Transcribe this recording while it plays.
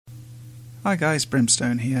Hi guys,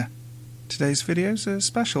 Brimstone here. Today's video is a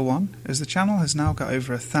special one, as the channel has now got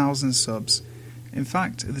over 1,000 subs. In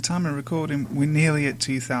fact, at the time of recording, we're nearly at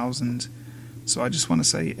 2,000. So I just want to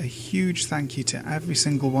say a huge thank you to every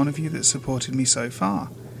single one of you that supported me so far.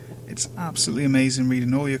 It's absolutely amazing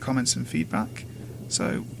reading all your comments and feedback.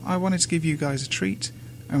 So I wanted to give you guys a treat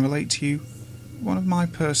and relate to you one of my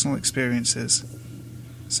personal experiences.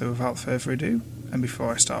 So without further ado, and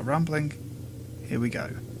before I start rambling, here we go.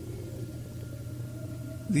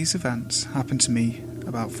 These events happened to me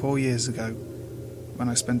about 4 years ago, when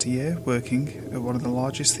I spent a year working at one of the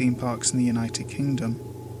largest theme parks in the United Kingdom.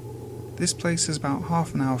 This place is about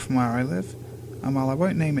half an hour from where I live, and while I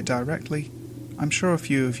won't name it directly, I'm sure a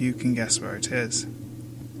few of you can guess where it is.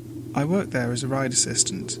 I worked there as a ride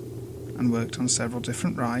assistant, and worked on several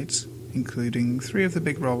different rides, including 3 of the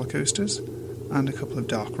big roller coasters and a couple of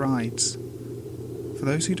dark rides. For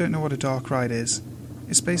those who don't know what a dark ride is,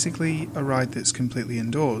 it's basically a ride that's completely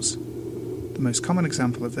indoors. The most common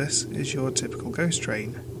example of this is your typical ghost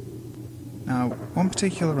train. Now, one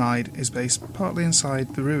particular ride is based partly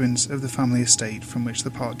inside the ruins of the family estate from which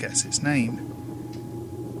the park gets its name.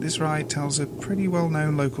 This ride tells a pretty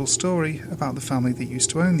well-known local story about the family that used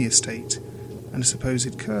to own the estate, and a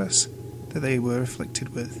supposed curse that they were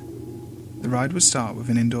afflicted with. The ride would start with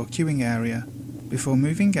an indoor queuing area, before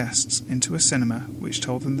moving guests into a cinema which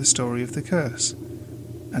told them the story of the curse,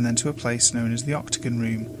 and then to a place known as the Octagon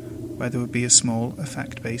Room, where there would be a small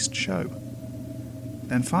effect-based show.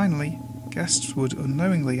 Then finally, guests would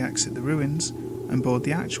unknowingly exit the ruins and board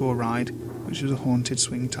the actual ride, which was a haunted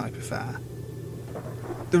swing type affair.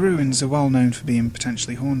 The ruins are well known for being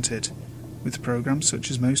potentially haunted, with programs such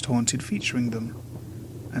as Most Haunted featuring them,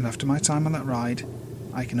 and after my time on that ride,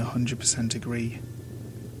 I can 100% agree.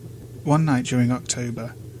 One night during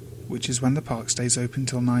October, which is when the park stays open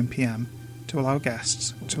till 9 PM, to allow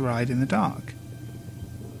guests to ride in the dark,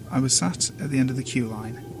 I was sat at the end of the queue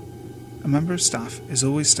line. A member of staff is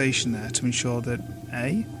always stationed there to ensure that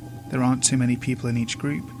A, there aren't too many people in each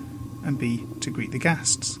group, and B, to greet the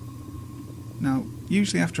guests. Now,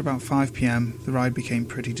 usually after about 5 PM, the ride became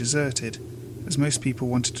pretty deserted, as most people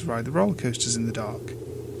wanted to ride the roller coasters in the dark,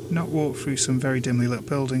 not walk through some very dimly lit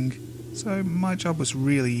building, so my job was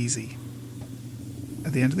really easy.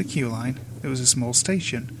 At the end of the queue line, there was a small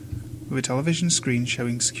station, with a television screen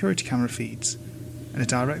showing security camera feeds, and a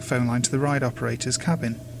direct phone line to the ride operator's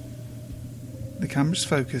cabin. The cameras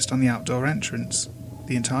focused on the outdoor entrance,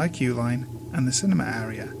 the entire queue line, and the cinema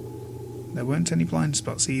area. There weren't any blind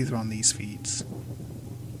spots either on these feeds.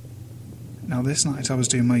 Now this night I was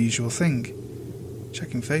doing my usual thing,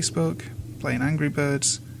 checking Facebook, playing Angry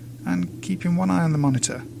Birds, and keeping one eye on the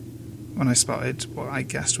monitor, when I spotted what I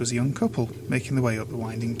guessed was a young couple making their way up the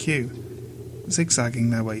winding queue,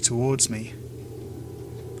 zigzagging their way towards me.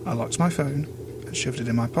 I locked my phone and shoved it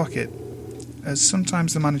in my pocket, as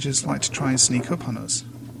sometimes the managers like to try and sneak up on us.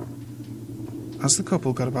 As the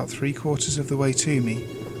couple got about 3/4 of the way to me,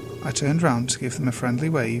 I turned round to give them a friendly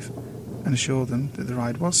wave and assure them that the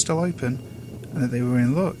ride was still open and that they were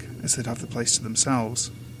in luck as they'd have the place to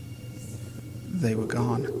themselves. They were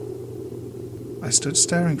gone. I stood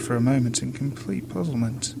staring for a moment in complete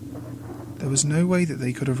puzzlement. There was no way that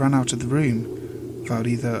they could have run out of the room without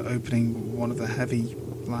either opening one of the heavy,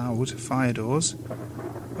 loud fire doors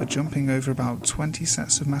or jumping over about 20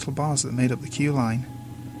 sets of metal bars that made up the queue line.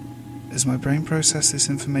 As my brain processed this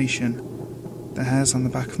information, the hairs on the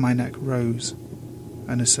back of my neck rose,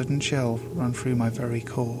 and a sudden chill ran through my very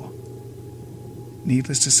core.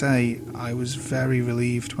 Needless to say, I was very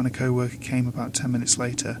relieved when a co-worker came about 10 minutes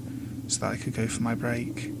later so that I could go for my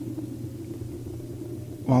break.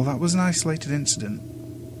 While that was an isolated incident,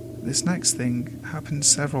 this next thing happened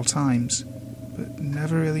several times, but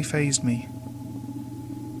never really fazed me.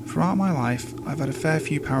 Throughout my life, I've had a fair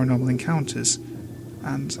few paranormal encounters,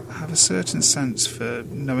 and have a certain sense for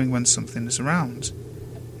knowing when something is around,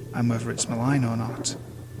 and whether it's malign or not.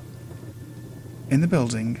 In the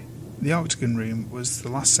building, the Octagon Room was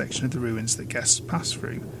the last section of the ruins that guests passed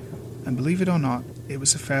through, and believe it or not, it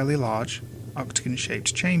was a fairly large,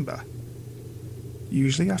 octagon-shaped chamber.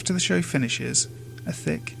 Usually after the show finishes, a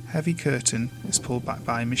thick, heavy curtain is pulled back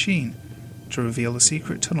by a machine to reveal the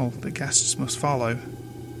secret tunnel that guests must follow.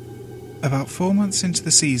 About 4 months into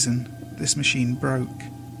the season, this machine broke,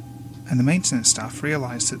 and the maintenance staff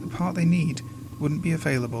realised that the part they need wouldn't be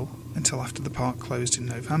available until after the park closed in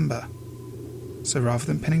November. So rather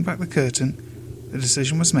than pinning back the curtain, the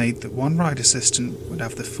decision was made that one ride assistant would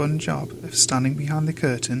have the fun job of standing behind the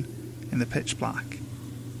curtain in the pitch black,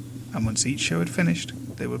 and once each show had finished,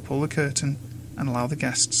 they would pull the curtain and allow the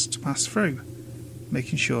guests to pass through,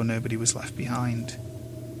 making sure nobody was left behind.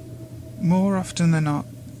 More often than not,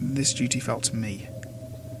 this duty fell to me.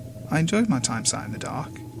 I enjoyed my time sat in the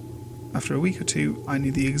dark. After a week or two, I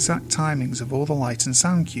knew the exact timings of all the light and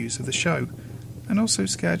sound cues of the show, and also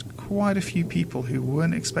scared quite a few people who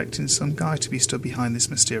weren't expecting some guy to be stood behind this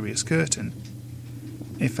mysterious curtain.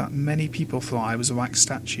 In fact, many people thought I was a wax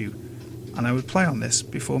statue, and I would play on this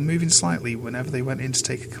before moving slightly whenever they went in to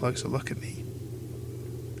take a closer look at me.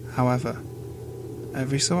 However,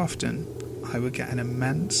 every so often, I would get an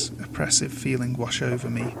immense, oppressive feeling wash over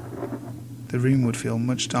me. The room would feel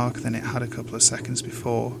much darker than it had a couple of seconds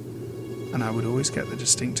before, and I would always get the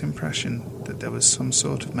distinct impression that there was some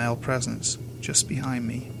sort of male presence just behind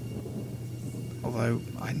me. Although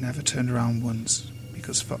I never turned around once,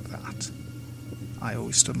 because fuck that. I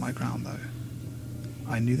always stood my ground though.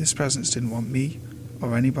 I knew this presence didn't want me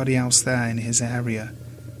or anybody else there in his area,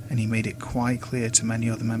 and he made it quite clear to many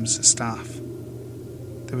other members of staff.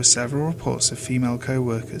 There were several reports of female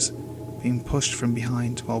co-workers being pushed from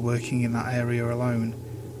behind while working in that area alone,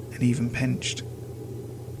 and even pinched.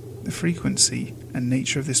 The frequency and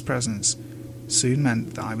nature of this presence soon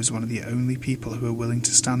meant that I was one of the only people who were willing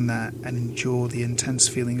to stand there and endure the intense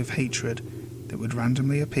feeling of hatred that would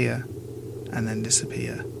randomly appear and then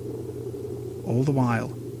disappear. All the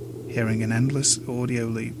while, hearing an endless audio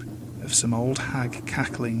loop of some old hag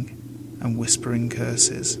cackling and whispering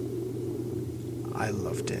curses. I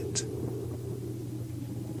loved it.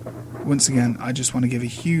 Once again, I just want to give a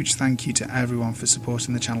huge thank you to everyone for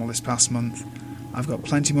supporting the channel this past month. I've got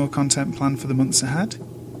plenty more content planned for the months ahead,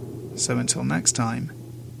 so until next time,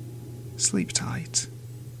 sleep tight.